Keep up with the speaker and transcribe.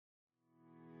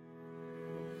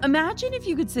Imagine if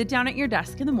you could sit down at your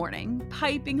desk in the morning,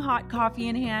 piping hot coffee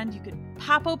in hand. You could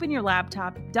pop open your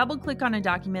laptop, double click on a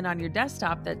document on your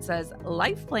desktop that says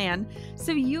Life Plan,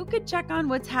 so you could check on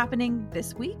what's happening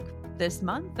this week, this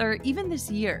month, or even this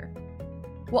year.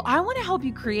 Well, I want to help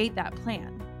you create that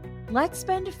plan. Let's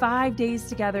spend 5 days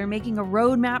together making a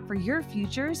roadmap for your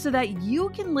future so that you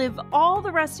can live all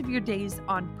the rest of your days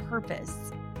on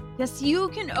purpose. Yes, you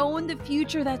can own the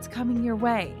future that's coming your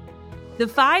way. The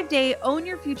 5-day Own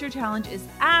Your Future Challenge is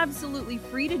absolutely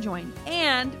free to join,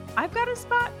 and I've got a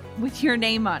spot with your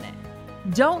name on it.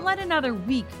 Don't let another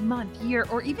week, month, year,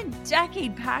 or even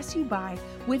decade pass you by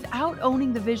without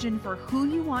owning the vision for who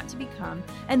you want to become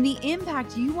and the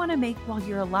impact you want to make while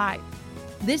you're alive.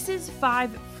 This is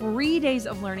 5 free days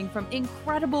of learning from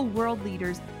incredible world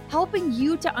leaders, helping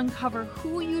you to uncover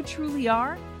who you truly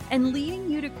are and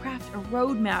leading you to craft a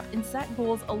roadmap and set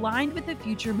goals aligned with the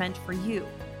future meant for you.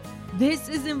 This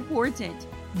is important.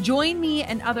 Join me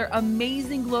and other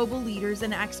amazing global leaders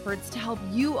and experts to help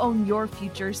you own your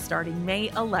future starting May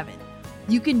 11th.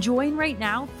 You can join right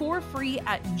now for free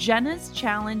at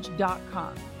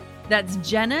jennaschallenge.com. That's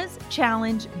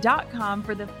jennaschallenge.com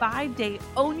for the 5-day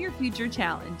Own Your Future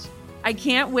Challenge. I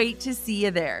can't wait to see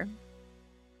you there.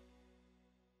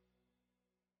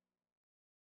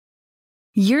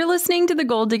 You're listening to the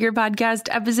Goal Digger Podcast,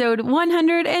 episode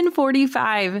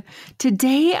 145.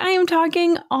 Today, I am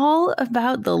talking all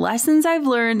about the lessons I've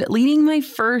learned leading my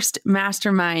first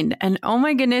mastermind. And oh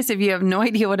my goodness, if you have no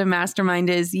idea what a mastermind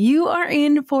is, you are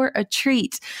in for a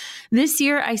treat. This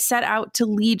year, I set out to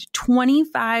lead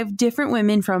 25 different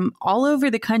women from all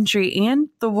over the country and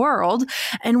the world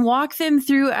and walk them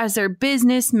through as their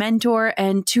business mentor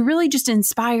and to really just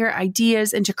inspire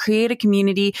ideas and to create a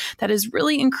community that is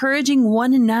really encouraging one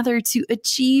another to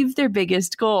achieve their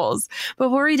biggest goals.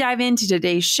 Before we dive into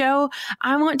today's show,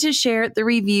 I want to share the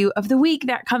review of the week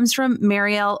that comes from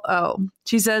Marielle O.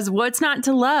 She says, "What's not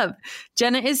to love?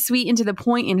 Jenna is sweet and to the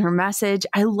point in her message.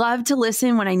 I love to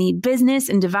listen when I need business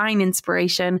and divine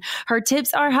inspiration. Her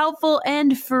tips are helpful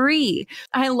and free.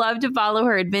 I love to follow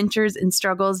her adventures and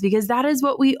struggles because that is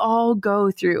what we all go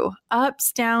through.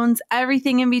 Ups, downs,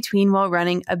 everything in between while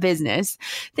running a business."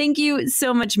 Thank you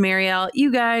so much, Marielle.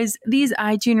 You guys, these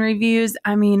iTunes reviews,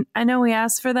 I know we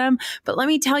asked for them, but let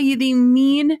me tell you, they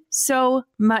mean so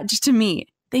much to me.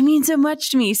 They mean so much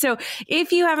to me. So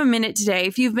if you have a minute today,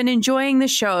 if you've been enjoying the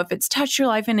show, if it's touched your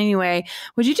life in any way,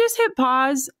 would you just hit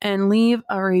pause and leave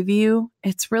a review?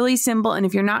 It's really simple. And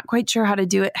if you're not quite sure how to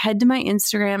do it, head to my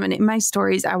Instagram, and in my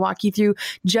stories, I walk you through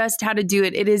just how to do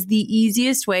it. It is the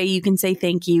easiest way you can say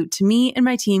thank you to me and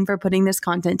my team for putting this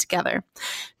content together.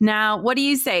 Now, what do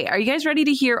you say? Are you guys ready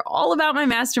to hear all about my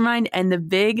mastermind and the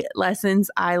big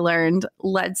lessons I learned?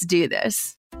 Let's do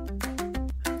this.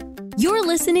 You're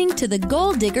listening to the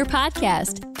Goal Digger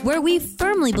Podcast, where we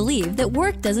firmly believe that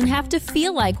work doesn't have to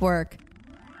feel like work.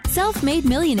 Self-made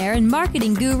millionaire and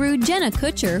marketing guru Jenna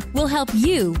Kutcher will help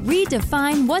you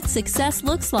redefine what success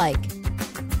looks like.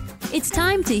 It's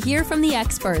time to hear from the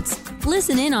experts,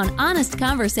 listen in on honest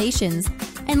conversations,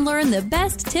 and learn the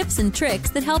best tips and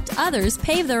tricks that helped others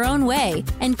pave their own way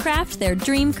and craft their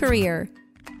dream career.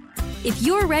 If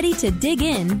you're ready to dig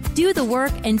in, do the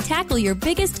work, and tackle your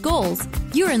biggest goals,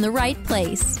 you're in the right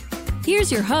place.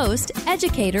 Here's your host,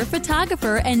 educator,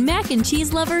 photographer, and mac and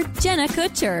cheese lover, Jenna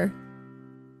Kutcher.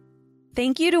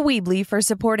 Thank you to Weebly for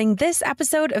supporting this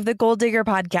episode of the Goal Digger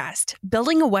Podcast.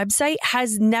 Building a website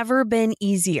has never been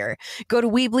easier. Go to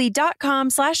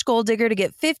Weebly.com/goaldigger to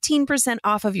get 15%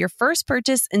 off of your first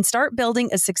purchase and start building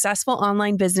a successful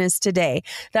online business today.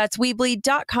 That's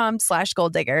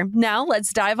Weebly.com/goaldigger. Now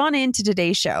let's dive on into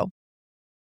today's show.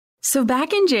 So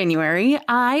back in January,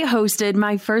 I hosted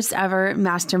my first ever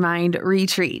mastermind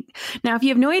retreat. Now, if you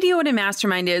have no idea what a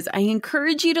mastermind is, I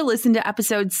encourage you to listen to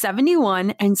episodes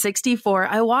 71 and 64.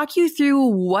 I walk you through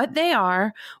what they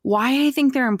are, why I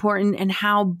think they're important, and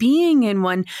how being in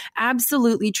one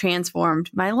absolutely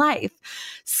transformed my life.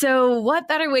 So what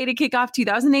better way to kick off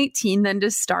 2018 than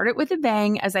to start it with a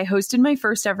bang as I hosted my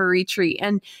first ever retreat.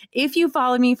 And if you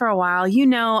follow me for a while, you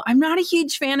know I'm not a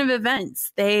huge fan of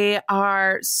events. They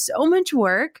are so much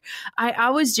work. I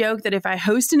always joke that if I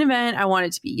host an event, I want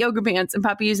it to be yoga pants and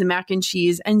puppies and mac and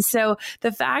cheese. And so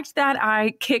the fact that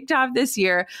I kicked off this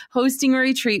year hosting a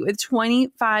retreat with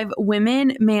 25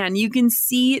 women, man, you can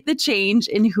see the change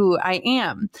in who I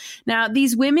am. Now,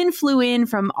 these women flew in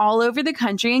from all over the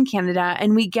country and Canada,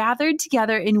 and we we gathered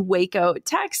together in Waco,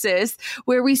 Texas,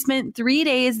 where we spent 3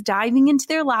 days diving into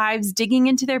their lives, digging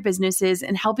into their businesses,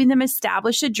 and helping them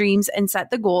establish the dreams and set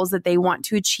the goals that they want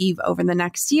to achieve over the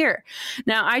next year.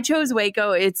 Now, I chose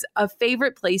Waco. It's a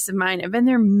favorite place of mine. I've been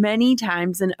there many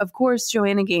times. And of course,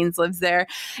 Joanna Gaines lives there.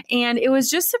 And it was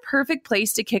just a perfect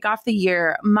place to kick off the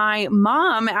year. My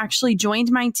mom actually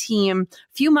joined my team a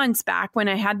few months back when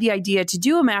I had the idea to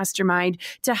do a mastermind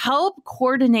to help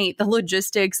coordinate the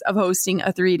logistics of hosting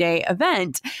a 3-day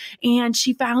event. And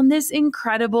she found this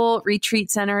incredible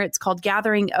retreat center. It's called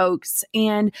Gathering Oaks.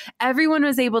 And everyone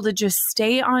was able to just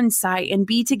stay on site and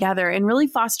be together and really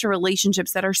foster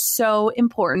relationships that are so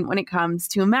important when it comes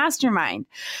to a mastermind.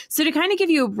 So to kind of give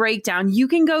you a breakdown, you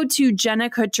can go to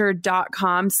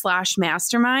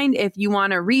jennakutcher.com/mastermind if you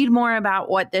want to read more about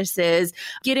what this is,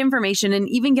 get information, and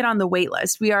even get on the wait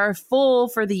list. We are full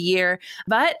for the year,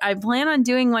 but I plan on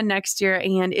doing one next year.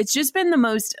 And it's just been the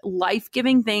most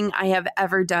life-giving thing I have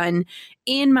ever done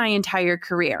in my entire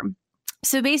career.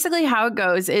 So basically how it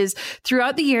goes is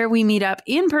throughout the year, we meet up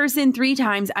in person 3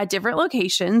 times at different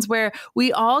locations where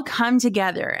we all come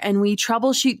together and we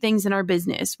troubleshoot things in our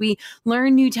business. We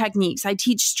learn new techniques. I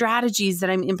teach strategies that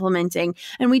I'm implementing,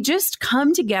 and we just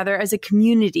come together as a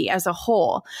community as a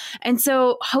whole. And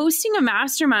so hosting a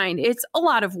mastermind, it's a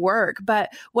lot of work, but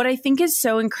what I think is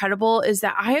so incredible is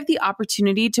that I have the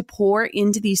opportunity to pour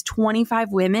into these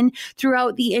 25 women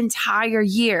throughout the entire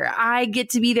year. I get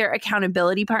to be their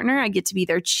accountability partner. I get to be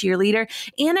their cheerleader,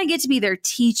 and I get to be their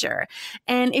teacher.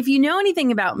 And if you know anything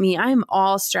about me, I'm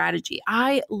all strategy.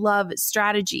 I love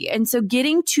strategy. And so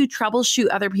getting to troubleshoot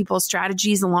other people's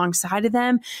strategies alongside of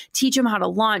them, teach them how to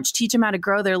launch, teach them how to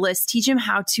grow their list, teach them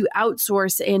how to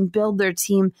outsource and build their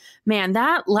team, man,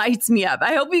 that lights me up.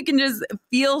 I hope you can just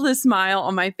feel the smile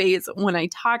on my face when I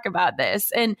talk about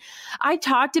this. And I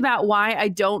talked about why I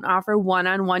don't offer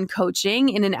one-on-one coaching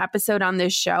in an episode on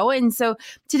this show. And so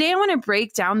today I want to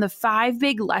break down the 5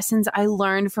 big lessons I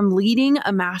learned from leading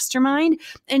a mastermind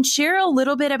and share a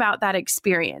little bit about that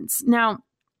experience. Now,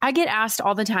 I get asked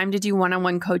all the time to do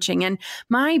one-on-one coaching, and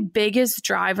my biggest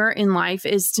driver in life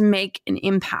is to make an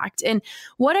impact. And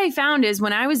what I found is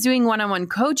when I was doing one-on-one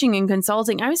coaching and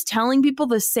consulting, I was telling people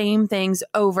the same things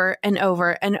over and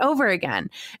over and over again.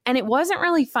 And it wasn't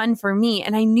really fun for me.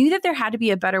 And I knew that there had to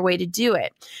be a better way to do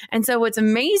it. And so what's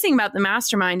amazing about the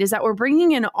mastermind is that we're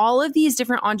bringing in all of these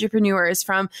different entrepreneurs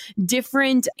from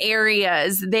different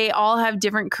areas. They all have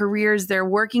different careers. They're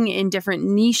working in different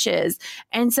niches.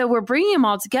 And so we're bringing them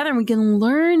all together and we can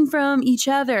learn from each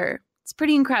other. It's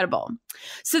pretty incredible.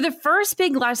 So the first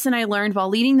big lesson I learned while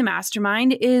leading the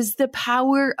mastermind is the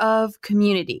power of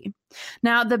community.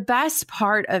 Now, the best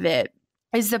part of it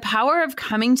is the power of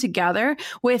coming together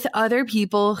with other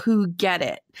people who get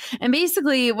it. And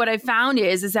basically what I found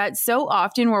is that so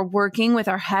often we're working with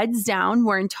our heads down,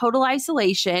 we're in total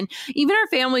isolation. Even our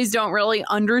families don't really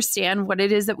understand what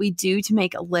it is that we do to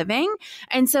make a living.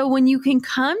 And so when you can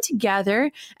come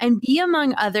together and be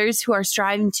among others who are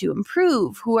striving to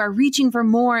improve, who are reaching for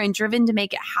more and driven to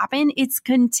make it happen, it's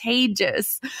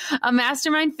contagious. A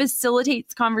mastermind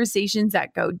facilitates conversations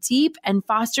that go deep and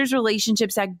fosters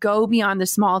relationships that go beyond the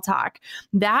small talk.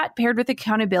 That paired with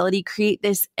accountability create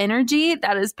this energy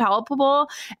that is palpable,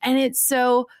 and it's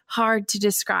so hard to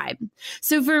describe.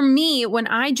 So for me, when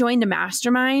I joined a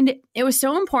mastermind, it was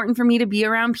so important for me to be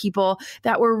around people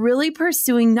that were really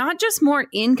pursuing not just more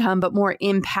income, but more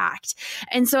impact.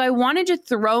 And so I wanted to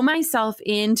throw myself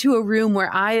into a room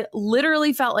where I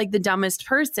literally felt like the dumbest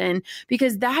person,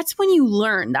 because that's when you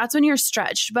learn, that's when you're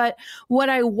stretched. But what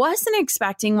I wasn't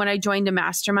expecting when I joined a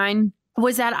mastermind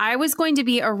was that I was going to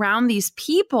be around these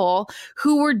people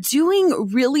who were doing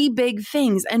really big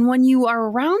things. And when you are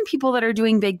around people that are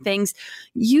doing big things,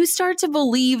 you start to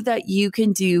believe that you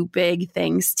can do big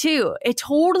things too. It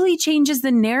totally changes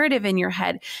the narrative in your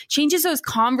head, changes those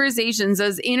conversations,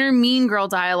 those inner mean girl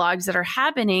dialogues that are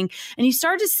happening. And you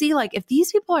start to see, like, if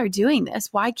these people are doing this,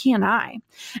 why can't I?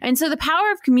 And so the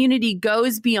power of community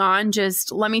goes beyond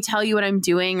just, let me tell you what I'm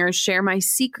doing or share my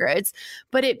secrets,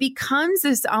 but it becomes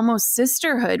this almost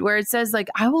sisterhood where it says, like,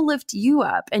 I will lift you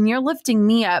up and you're lifting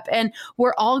me up and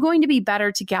we're all going to be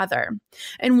better together.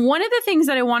 And one of the things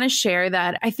that I want to share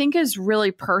that I think is really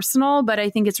personal, but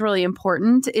I think it's really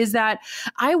important, is that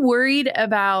I worried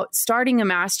about starting a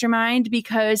mastermind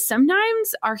because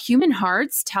sometimes our human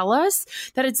hearts tell us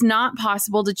that it's not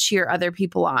possible to cheer other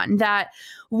people on, that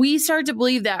we start to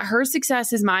believe that her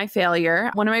success is my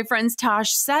failure. One of my friends,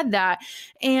 Tosh, said that.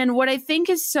 And what I think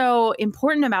is so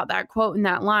important about that quote and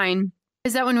that line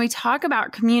is that when we talk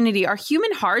about community, our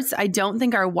human hearts, I don't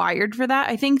think are wired for that.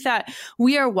 I think that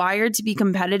we are wired to be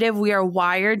competitive. We are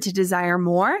wired to desire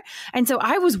more. And so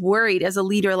I was worried as a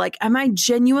leader, like, am I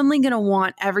genuinely going to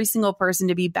want every single person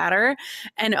to be better?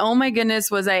 And oh my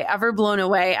goodness, was I ever blown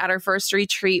away at our first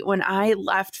retreat when I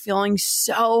left feeling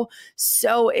so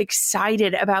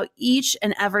excited about each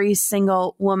and every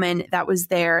single woman that was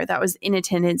there, that was in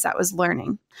attendance, that was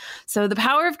learning. So the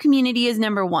power of community is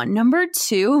number one. Number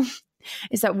two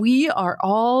is that we are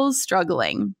all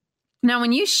struggling. Now,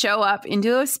 when you show up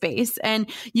into a space and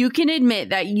you can admit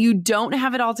that you don't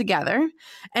have it all together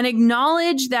and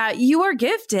acknowledge that you are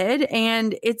gifted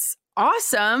and it's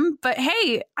awesome, but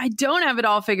hey, I don't have it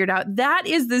all figured out. That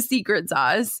is the secret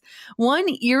sauce. One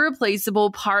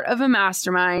irreplaceable part of a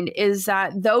mastermind is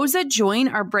that those that join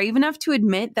are brave enough to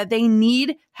admit that they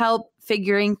need help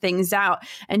figuring things out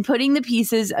and putting the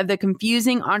pieces of the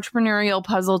confusing entrepreneurial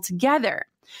puzzle together.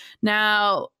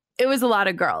 Now, it was a lot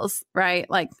of girls, right?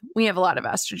 Like, we have a lot of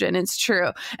estrogen, it's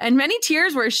true. And many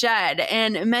tears were shed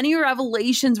and many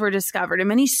revelations were discovered and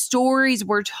many stories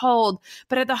were told.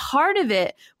 But at the heart of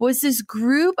it was this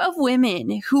group of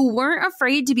women who weren't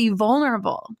afraid to be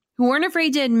vulnerable, who weren't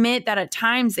afraid to admit that at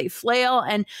times they flail,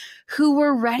 and who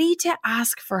were ready to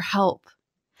ask for help.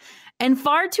 And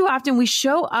far too often we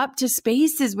show up to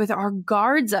spaces with our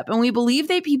guards up and we believe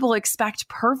that people expect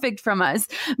perfect from us.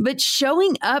 But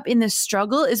showing up in the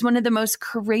struggle is one of the most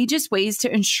courageous ways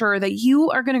to ensure that you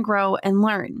are going to grow and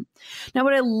learn. Now,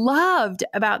 what I loved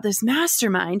about this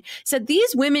mastermind is that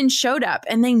these women showed up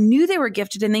and they knew they were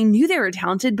gifted and they knew they were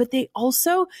talented, but they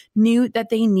also knew that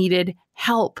they needed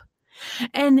help.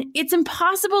 And it's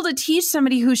impossible to teach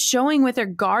somebody who's showing with their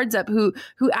guards up, who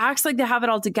acts like they have it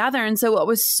all together. And so what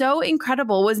was so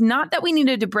incredible was not that we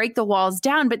needed to break the walls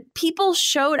down, but people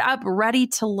showed up ready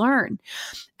to learn.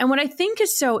 And what I think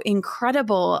is so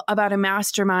incredible about a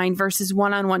mastermind versus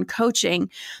one-on-one coaching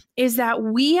is that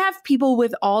we have people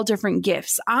with all different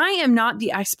gifts. I am not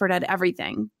the expert at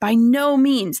everything, by no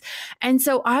means. And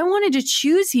so I wanted to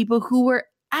choose people who were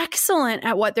excellent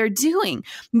at what they're doing.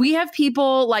 We have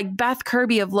people like Beth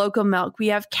Kirby of Local Milk. We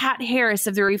have Kat Harris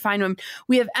of The Refined Woman.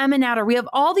 We have Emma Natter. We have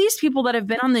all these people that have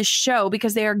been on this show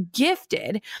because they are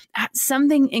gifted at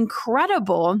something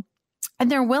incredible and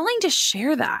they're willing to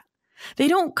share that. They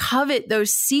don't covet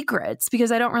those secrets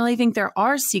because I don't really think there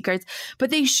are secrets,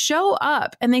 but they show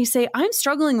up and they say, I'm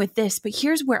struggling with this, but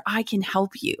here's where I can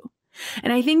help you.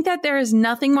 And I think that there is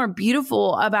nothing more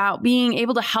beautiful about being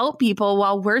able to help people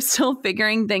while we're still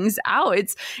figuring things out.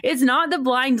 It's not the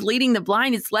blind leading the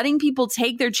blind. It's letting people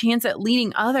take their chance at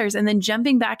leading others and then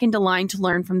jumping back into line to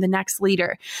learn from the next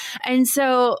leader. And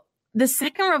so the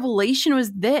second revelation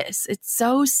was this. It's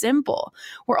so simple.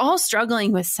 We're all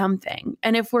struggling with something.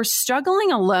 And if we're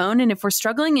struggling alone, and if we're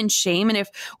struggling in shame, and if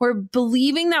we're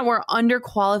believing that we're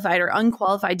underqualified or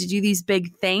unqualified to do these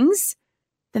big things,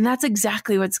 then that's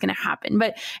exactly what's going to happen.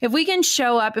 But if we can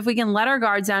show up, if we can let our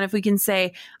guards down, if we can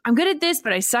say, I'm good at this,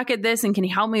 but I suck at this, and can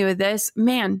you help me with this?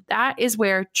 Man, that is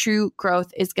where true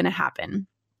growth is going to happen.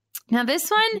 Now, this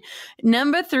one,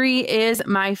 number 3, is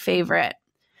my favorite.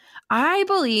 I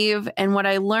believe, and what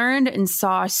I learned and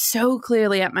saw so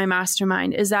clearly at my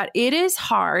mastermind, is that it is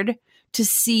hard to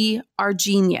see our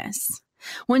genius.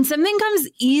 When something comes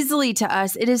easily to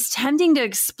us, it is tempting to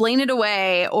explain it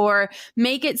away or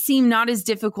make it seem not as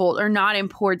difficult or not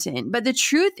important. But the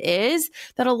truth is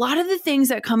that a lot of the things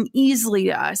that come easily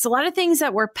to us, a lot of things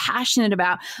that we're passionate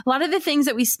about, a lot of the things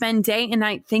that we spend day and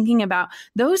night thinking about,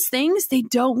 those things, they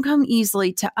don't come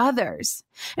easily to others.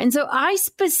 And so I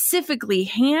specifically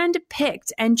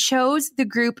handpicked and chose the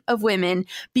group of women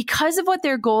because of what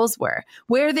their goals were,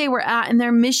 where they were at, and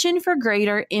their mission for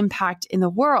greater impact in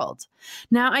the world.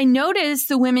 Now, I noticed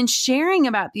the women sharing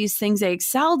about these things they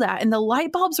excelled at, and the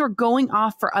light bulbs were going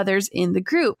off for others in the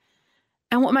group.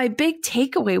 And what my big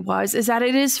takeaway was is that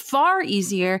it is far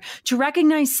easier to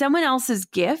recognize someone else's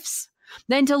gifts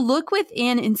than to look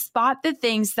within and spot the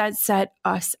things that set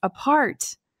us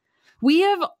apart. We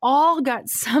have all got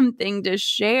something to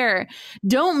share.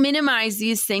 Don't minimize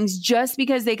these things just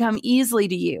because they come easily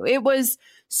to you. It was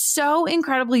so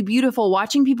incredibly beautiful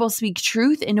watching people speak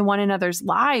truth into one another's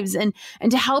lives and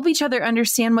to help each other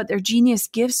understand what their genius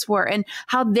gifts were and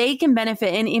how they can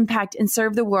benefit and impact and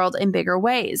serve the world in bigger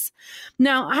ways.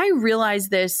 Now, I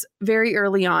realized this very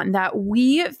early on, that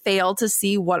we fail to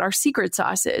see what our secret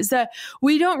sauce is, that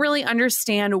we don't really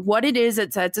understand what it is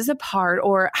that sets us apart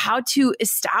or how to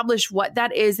establish what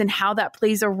that is and how that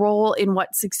plays a role in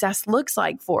what success looks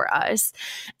like for us.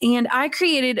 And I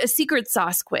created a secret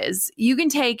sauce quiz. You can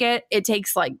take it. It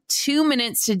takes like 2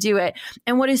 minutes to do it.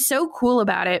 And what is so cool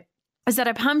about it is that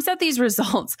it pumps out these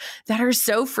results that are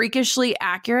so freakishly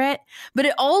accurate, but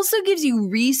it also gives you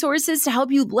resources to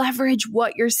help you leverage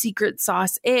what your secret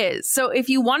sauce is. So if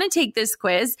you want to take this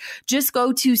quiz, just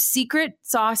go to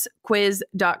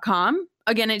secretsaucequiz.com.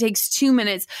 Again, it takes 2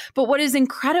 minutes, but what is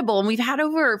incredible, and we've had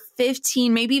over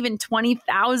 15, maybe even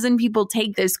 20,000 people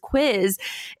take this quiz,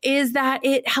 is that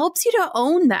it helps you to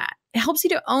own that. It helps you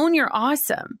to own your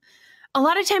awesome. A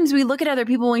lot of times we look at other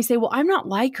people and we say, well, I'm not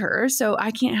like her, so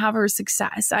I can't have her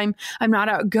success. I'm not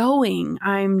outgoing.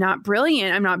 I'm not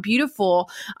brilliant. I'm not beautiful.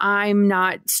 I'm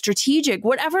not strategic.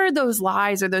 Whatever those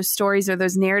lies or those stories or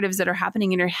those narratives that are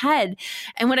happening in your head.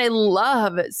 And what I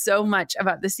love so much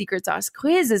about the Secret Sauce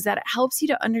quiz is that it helps you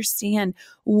to understand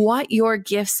what your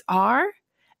gifts are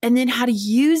and then how to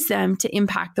use them to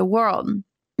impact the world.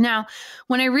 Now,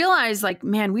 when I realized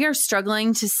man, we are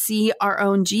struggling to see our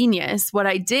own genius, what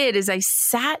I did is I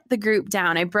sat the group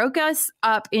down. I broke us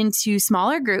up into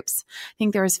smaller groups. I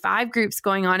think there was 5 groups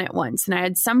going on at once. And I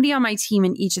had somebody on my team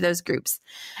in each of those groups.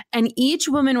 And each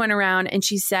woman went around and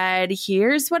she said,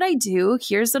 here's what I do.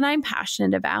 Here's what I'm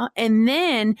passionate about. And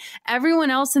then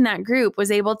everyone else in that group was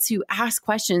able to ask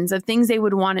questions of things they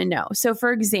would want to know. So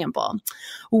for example,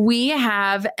 we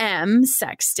have M.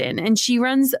 Sexton, and she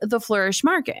runs the Flourish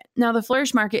Market. Now, the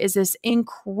Flourish Market is this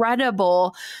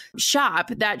incredible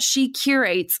shop that she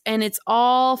curates, and it's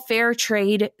all fair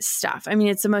trade stuff. I mean,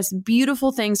 it's the most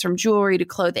beautiful things from jewelry to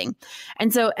clothing.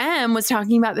 And so M was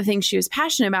talking about the things she was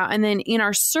passionate about. And then in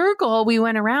our circle, we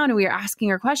went around and we were asking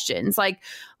her questions like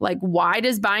why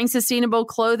does buying sustainable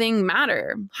clothing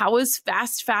matter? How is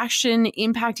fast fashion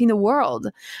impacting the world?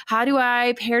 How do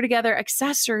I pair together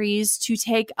accessories to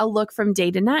take a look from day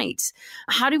to night?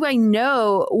 How do I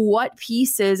know what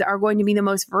pieces are going to be the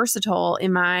most versatile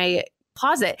in my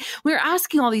closet? We were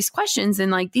asking all these questions,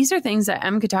 and these are things that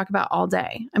Em could talk about all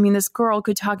day. I mean, this girl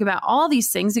could talk about all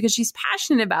these things because she's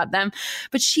passionate about them,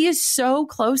 but she is so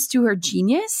close to her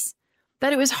genius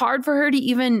that it was hard for her to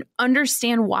even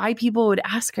understand why people would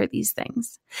ask her these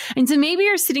things. And so maybe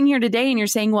you're sitting here today and you're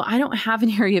saying, well, I don't have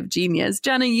an area of genius.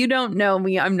 Jenna, you don't know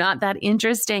me. I'm not that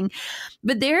interesting.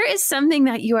 But there is something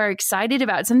that you are excited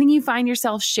about, something you find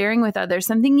yourself sharing with others,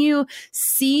 something you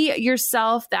see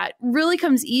yourself that really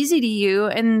comes easy to you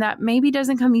and that maybe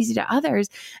doesn't come easy to others.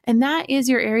 And that is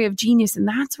your area of genius. And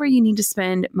that's where you need to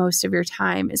spend most of your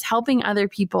time, is helping other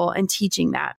people and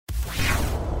teaching that.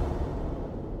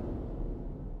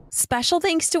 Special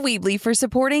thanks to Weebly for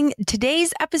supporting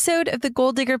today's episode of the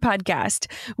Goal Digger podcast.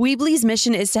 Weebly's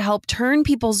mission is to help turn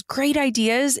people's great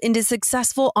ideas into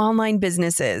successful online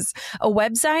businesses. A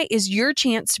website is your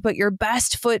chance to put your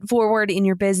best foot forward in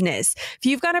your business. If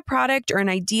you've got a product or an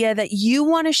idea that you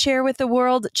want to share with the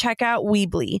world, check out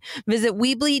Weebly. Visit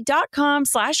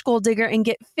Weebly.com/goaldigger and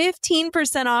get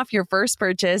 15% off your first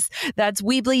purchase. That's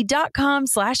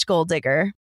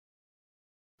Weebly.com/goaldigger.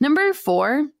 Number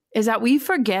 4 is that we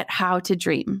forget how to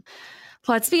dream.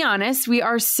 Let's be honest, we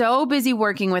are so busy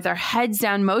working with our heads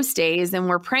down most days, and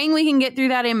we're praying we can get through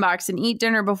that inbox and eat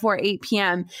dinner before 8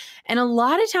 p.m. And a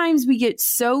lot of times we get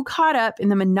so caught up in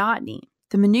the monotony,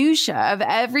 the minutia of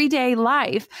everyday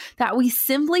life, that we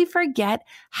simply forget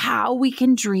how we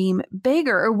can dream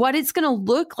bigger, or what it's going to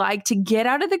look like to get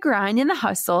out of the grind and the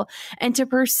hustle and to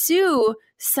pursue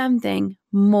something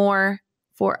more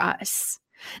for us.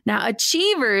 Now,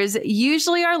 achievers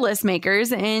usually are list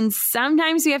makers, and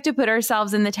sometimes we have to put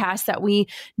ourselves in the task that we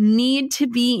need to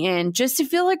be in just to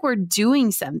feel like we're doing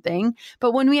something.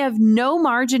 But when we have no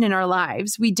margin in our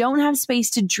lives, we don't have space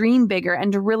to dream bigger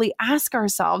and to really ask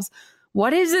ourselves,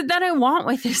 what is it that I want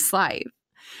with this life?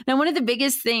 Now, one of the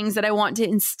biggest things that I want to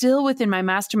instill within my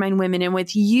mastermind women and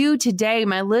with you today,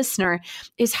 my listener,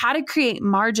 is how to create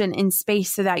margin and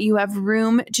space so that you have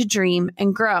room to dream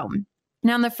and grow.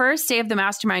 Now, on the first day of the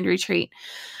mastermind retreat,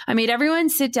 I made everyone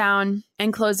sit down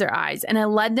and close their eyes, and I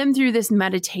led them through this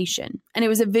meditation. And it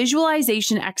was a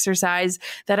visualization exercise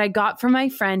that I got from my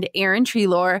friend Erin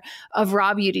Treelor of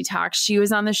Raw Beauty Talks. She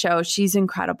was on the show. She's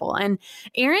incredible. And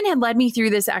Erin had led me through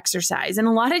this exercise. And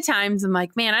a lot of times I'm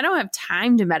like, man, I don't have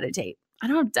time to meditate. I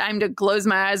don't have time to close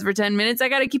my eyes for 10 minutes. I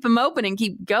got to keep them open and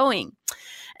keep going.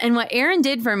 And what Erin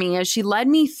did for me is she led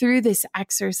me through this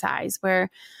exercise where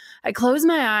I closed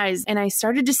my eyes and I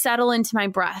started to settle into my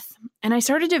breath, and I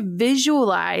started to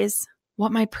visualize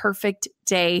what my perfect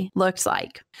day looked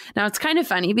like. Now, it's kind of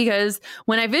funny because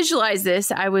when I visualized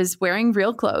this, I was wearing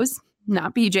real clothes,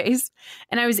 not PJs,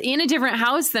 and I was in a different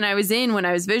house than I was in when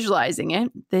I was visualizing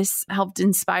it. This helped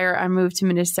inspire our move to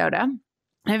Minnesota.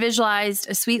 I visualized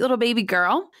a sweet little baby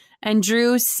girl and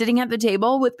Drew sitting at the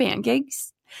table with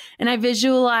pancakes. And I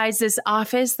visualized this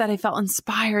office that I felt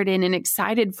inspired in and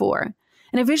excited for.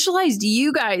 And I visualized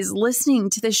you guys listening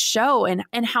to this show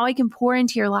and how I can pour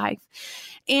into your life.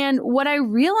 And what I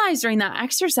realized during that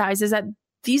exercise is that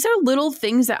these are little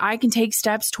things that I can take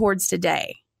steps towards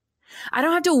today. I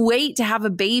don't have to wait to have a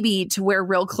baby to wear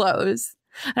real clothes.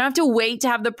 I don't have to wait to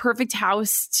have the perfect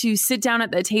house to sit down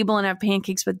at the table and have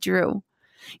pancakes with Drew.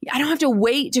 I don't have to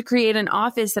wait to create an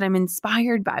office that I'm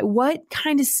inspired by. What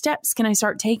kind of steps can I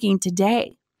start taking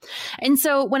today? And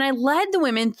so when I led the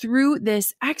women through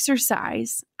this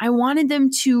exercise, I wanted them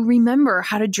to remember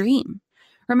how to dream,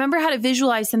 remember how to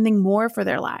visualize something more for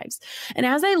their lives. And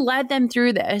as I led them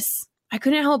through this, I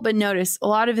couldn't help but notice a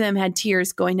lot of them had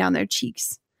tears going down their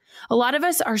cheeks. A lot of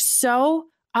us are so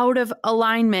out of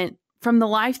alignment from the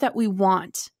life that we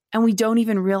want, and we don't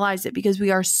even realize it because we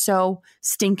are so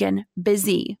stinking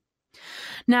busy.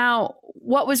 Now,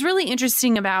 what was really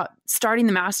interesting about starting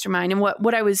the mastermind and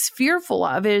what I was fearful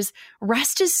of is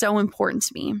rest is so important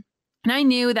to me. And I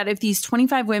knew that if these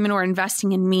 25 women were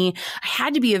investing in me, I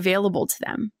had to be available to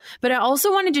them. But I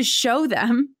also wanted to show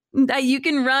them that you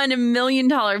can run $1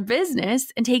 million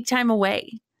business and take time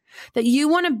away, that you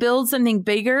want to build something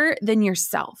bigger than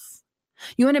yourself.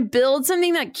 You want to build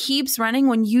something that keeps running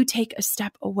when you take a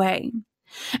step away.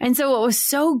 And so what was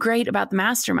so great about the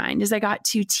mastermind is I got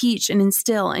to teach and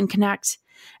instill and connect.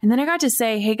 And then I got to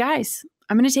say, hey guys,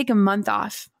 I'm going to take a month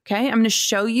off. Okay. I'm going to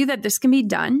show you that this can be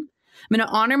done. I'm going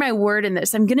to honor my word in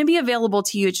this. I'm going to be available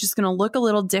to you. It's just going to look a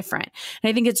little different. And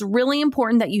I think it's really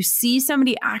important that you see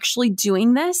somebody actually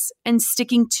doing this and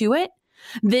sticking to it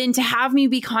than to have me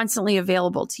be constantly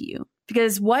available to you,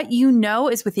 because what you know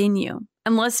is within you.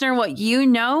 And listener, what you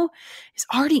know is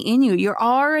already in you. You're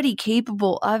already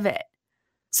capable of it.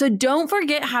 So don't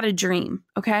forget how to dream,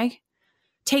 okay?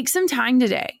 Take some time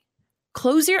today.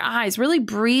 Close your eyes, really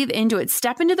breathe into it.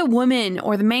 Step into the woman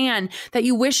or the man that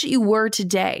you wish that you were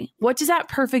today. What does that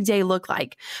perfect day look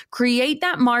like? Create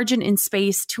that margin in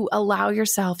space to allow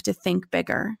yourself to think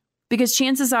bigger. Because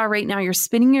chances are right now you're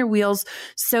spinning your wheels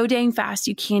so dang fast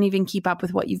you can't even keep up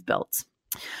with what you've built.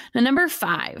 Now, number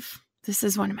 5. This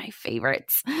is one of my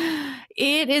favorites.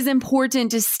 It is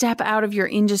important to step out of your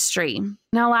industry.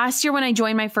 Now, last year when I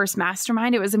joined my first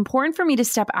mastermind, it was important for me to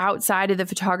step outside of the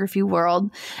photography world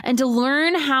and to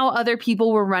learn how other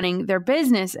people were running their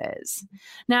businesses.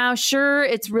 Now, sure,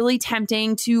 it's really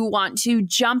tempting to want to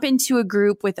jump into a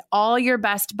group with all your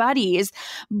best buddies.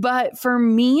 But for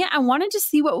me, I wanted to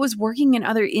see what was working in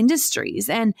other industries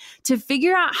and to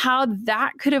figure out how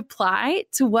that could apply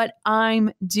to what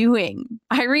I'm doing.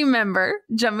 I remember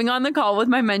jumping on the call with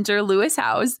my mentor, Lewis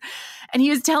House, and he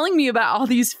was telling me about all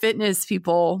these fitness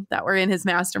people that were in his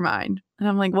mastermind. And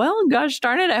I'm like, well, gosh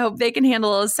darn it, I hope they can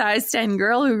handle a size 10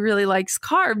 girl who really likes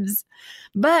carbs.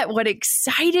 But what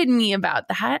excited me about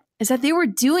that is that they were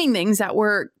doing things that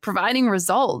were providing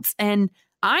results. And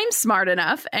I'm smart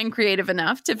enough and creative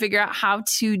enough to figure out how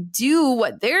to do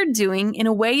what they're doing in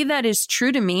a way that is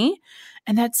true to me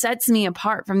and that sets me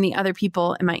apart from the other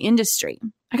people in my industry.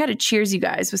 I got to cheers you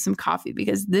guys with some coffee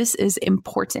because this is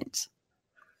important.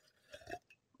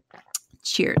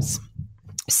 Cheers.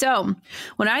 So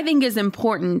what I think is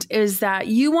important is that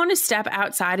you want to step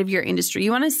outside of your industry.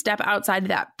 You want to step outside of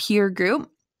that peer group.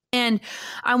 And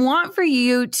I want for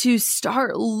you to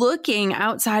start looking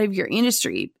outside of your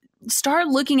industry. Start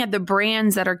looking at the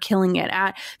brands that are killing it,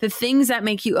 at the things that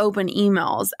make you open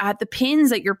emails, at the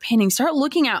pins that you're pinning. Start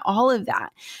looking at all of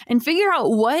that and figure out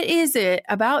what is it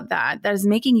about that is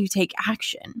making you take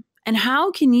action. And how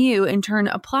can you, in turn,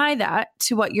 apply that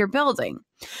to what you're building?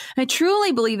 I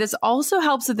truly believe this also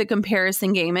helps with the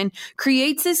comparison game and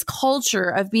creates this culture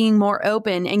of being more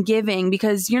open and giving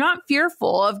because you're not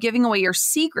fearful of giving away your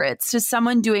secrets to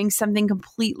someone doing something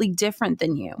completely different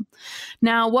than you.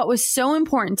 Now, what was so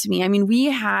important to me, we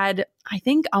had, I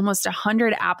think, almost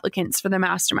 100 applicants for the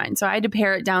mastermind. So I had to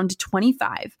pare it down to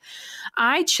 25.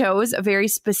 I chose a very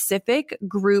specific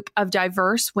group of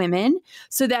diverse women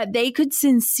so that they could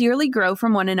sincerely grow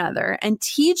from one another and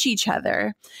teach each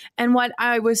other. And what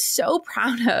I was so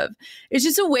proud of is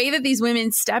just a way that these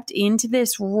women stepped into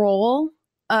this role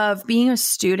of being a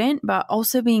student, but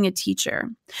also being a teacher.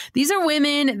 These are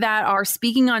women that are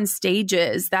speaking on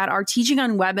stages, that are teaching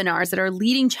on webinars, that are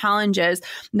leading challenges,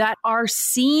 that are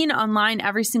seen online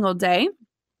every single day.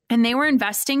 And they were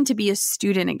investing to be a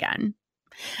student again.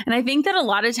 And I think that a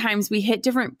lot of times we hit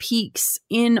different peaks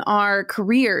in our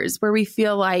careers where we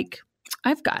feel like,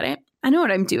 I've got it. I know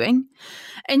what I'm doing.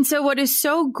 And so what is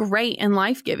so great and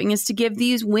life-giving is to give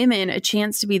these women a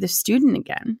chance to be the student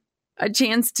again. a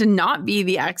chance to not be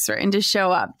the expert and to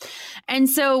show up. And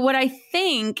so what I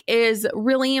think is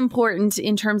really important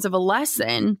in terms of a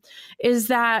lesson is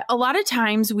that a lot of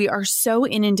times we are so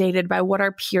inundated by what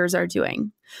our peers are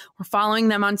doing. We're following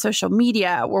them on social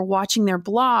media. We're watching their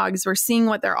blogs. We're seeing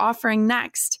what they're offering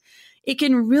next. It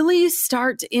can really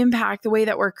start to impact the way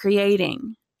that we're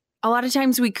creating. A lot of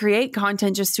times we create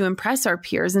content just to impress our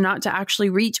peers and not to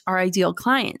actually reach our ideal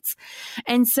clients.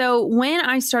 And so when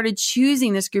I started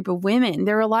choosing this group of women,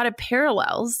 there were a lot of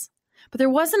parallels, but there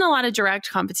wasn't a lot of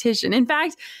direct competition. In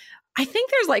fact, I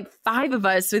think there's like 5 of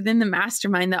us within the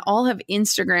mastermind that all have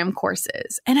Instagram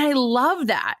courses. And I love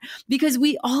that because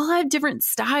we all have different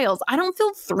styles. I don't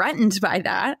feel threatened by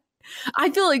that.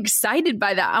 I feel excited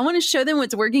by that. I want to show them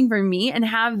what's working for me and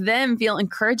have them feel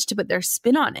encouraged to put their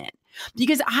spin on it.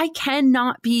 Because I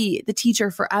cannot be the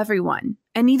teacher for everyone,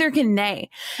 and neither can they.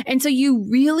 And so you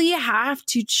really have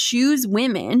to choose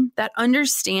women that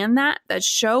understand that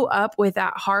show up with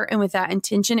that heart and with that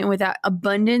intention and with that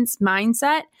abundance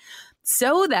mindset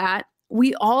so that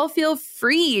we all feel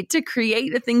free to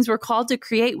create the things we're called to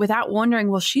create without wondering,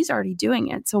 well, she's already doing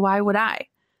it, so why would I?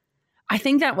 I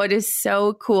think that what is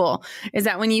so cool is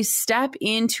that when you step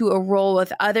into a role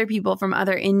with other people from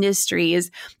other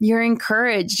industries, you're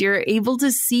encouraged, you're able to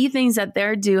see things that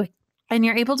they're doing, and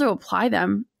you're able to apply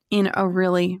them in a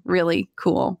really, really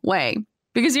cool way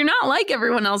because you're not like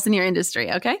everyone else in your industry,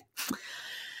 okay?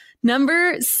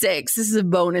 Number 6, this is a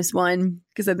bonus one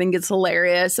because I think it's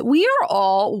hilarious. We are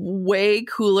all way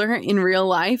cooler in real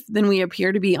life than we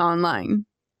appear to be online.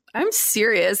 I'm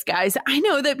serious, guys. I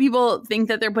know that people think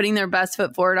that they're putting their best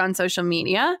foot forward on social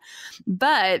media,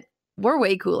 but we're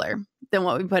way cooler than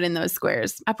what we put in those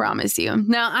squares. I promise you.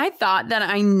 Now, I thought that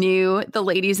I knew the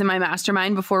ladies in my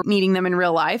mastermind before meeting them in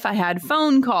real life. I had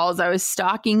phone calls. I was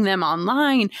stalking them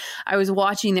online. I was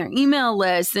watching their email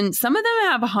lists, and some of them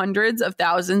have hundreds of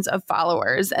thousands of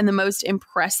followers and the most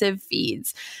impressive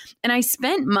feeds. And I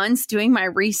spent months doing my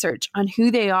research on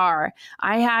who they are.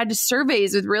 I had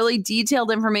surveys with really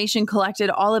detailed information collected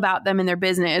all about them and their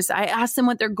business. I asked them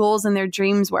what their goals and their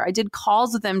dreams were. I did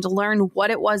calls with them to learn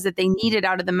what it was that they needed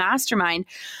out of the mastermind.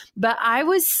 But I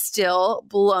was still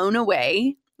blown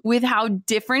away with how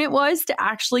different it was to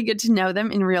actually get to know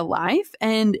them in real life.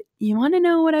 And you want to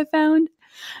know what I found?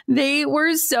 They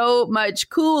were so much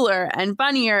cooler and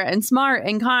funnier and smart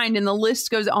and kind, and the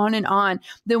list goes on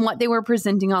than what they were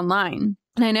presenting online.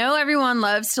 And I know everyone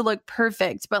loves to look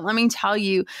perfect, but let me tell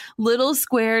you, little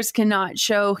squares cannot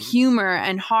show humor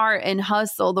and heart and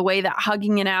hustle the way that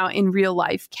hugging it out in real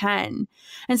life can.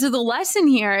 And so the lesson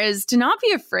here is to not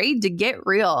be afraid to get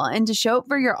real and to show up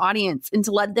for your audience and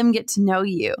to let them get to know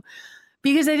you.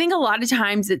 Because I think a lot of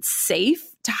times it's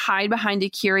safe to hide behind a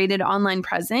curated online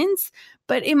presence,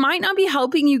 but it might not be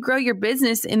helping you grow your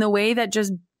business in the way that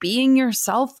just being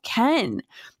yourself can.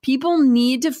 People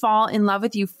need to fall in love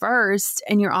with you first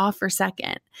and your offer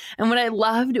second. And what I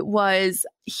loved was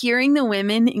hearing the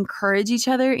women encourage each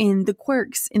other in the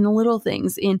quirks, in the little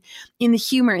things, in the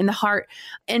humor, in the heart,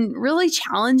 and really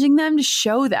challenging them to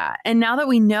show that. And now that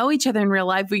we know each other in real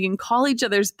life, we can call each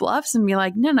other's bluffs and be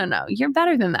like, no, you're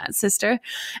better than that, sister.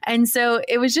 And so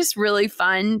it was just really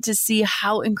fun to see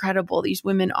how incredible these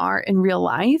women are in real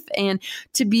life and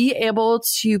to be able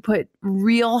to put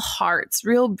real hearts,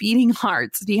 real beating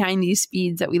hearts behind these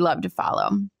feeds that we love to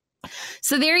follow.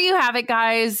 So there you have it,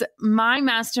 guys. My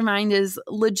mastermind is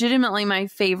legitimately my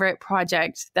favorite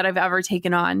project that I've ever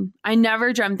taken on. I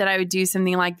never dreamt that I would do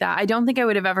something like that. I don't think I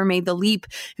would have ever made the leap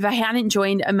if I hadn't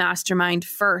joined a mastermind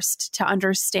first to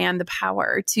understand the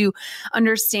power, to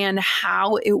understand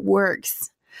how it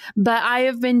works. But I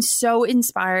have been so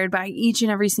inspired by each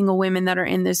and every single women that are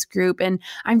in this group. And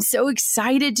I'm so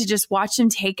excited to just watch them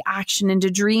take action and to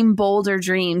dream bolder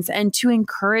dreams and to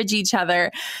encourage each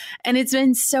other. And it's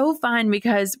been so fun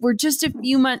because we're just a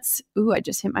few months. Ooh, I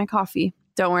just hit my coffee.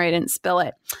 Don't worry, I didn't spill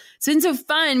it. It's been so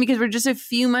fun because we're just a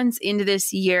few months into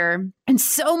this year and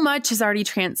so much has already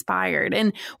transpired.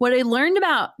 And what I learned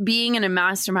about being in a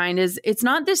mastermind is it's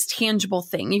not this tangible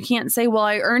thing. You can't say, well,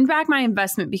 I earned back my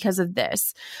investment because of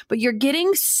this, but you're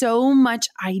getting so much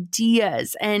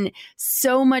ideas and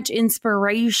so much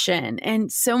inspiration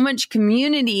and so much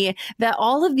community that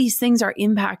all of these things are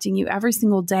impacting you every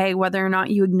single day, whether or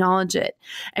not you acknowledge it.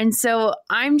 And so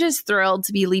I'm just thrilled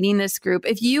to be leading this group.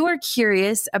 If you are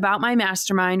curious about my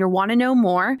mastermind or want to know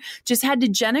more, just head to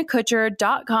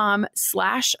jennakutcher.com/mastermind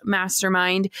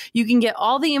golddigger.com/mastermind. You can get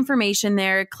all the information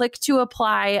there, click to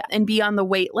apply and be on the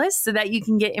wait list so that you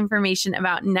can get information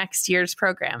about next year's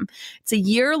program. It's a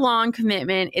year-long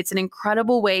commitment. It's an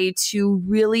incredible way to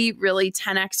really, really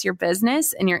 10x your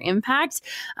business and your impact.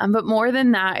 But more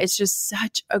than that, it's just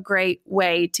such a great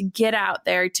way to get out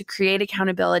there, to create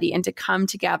accountability, and to come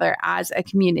together as a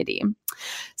community.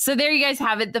 So there you guys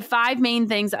have it, the 5 main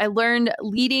things I learned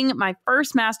leading my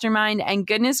first mastermind. And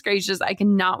goodness gracious, I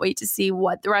cannot wait to see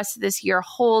what the rest of this year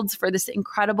holds for this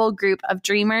incredible group of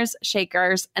dreamers,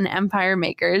 shakers, and empire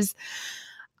makers.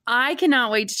 I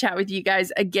cannot wait to chat with you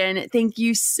guys again. Thank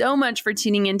you so much for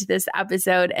tuning into this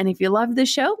episode. And if you love the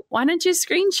show, why don't you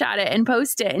screenshot it and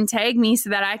post it and tag me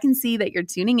so that I can see that you're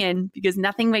tuning in, because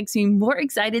nothing makes me more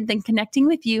excited than connecting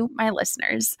with you, my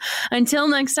listeners. Until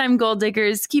next time, goal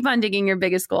diggers, keep on digging your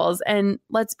biggest goals. And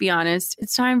let's be honest,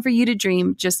 it's time for you to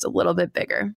dream just a little bit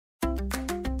bigger.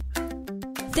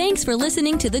 Thanks for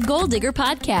listening to the Goal Digger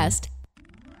Podcast.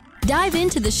 Dive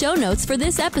into the show notes for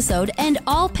this episode and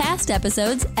all past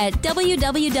episodes at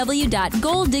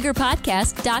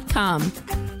www.goaldiggerpodcast.com.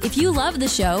 If you love the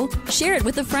show, share it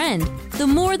with a friend. The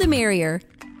more the merrier.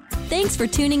 Thanks for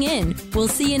tuning in. We'll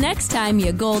see you next time,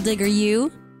 you goal digger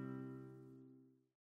you.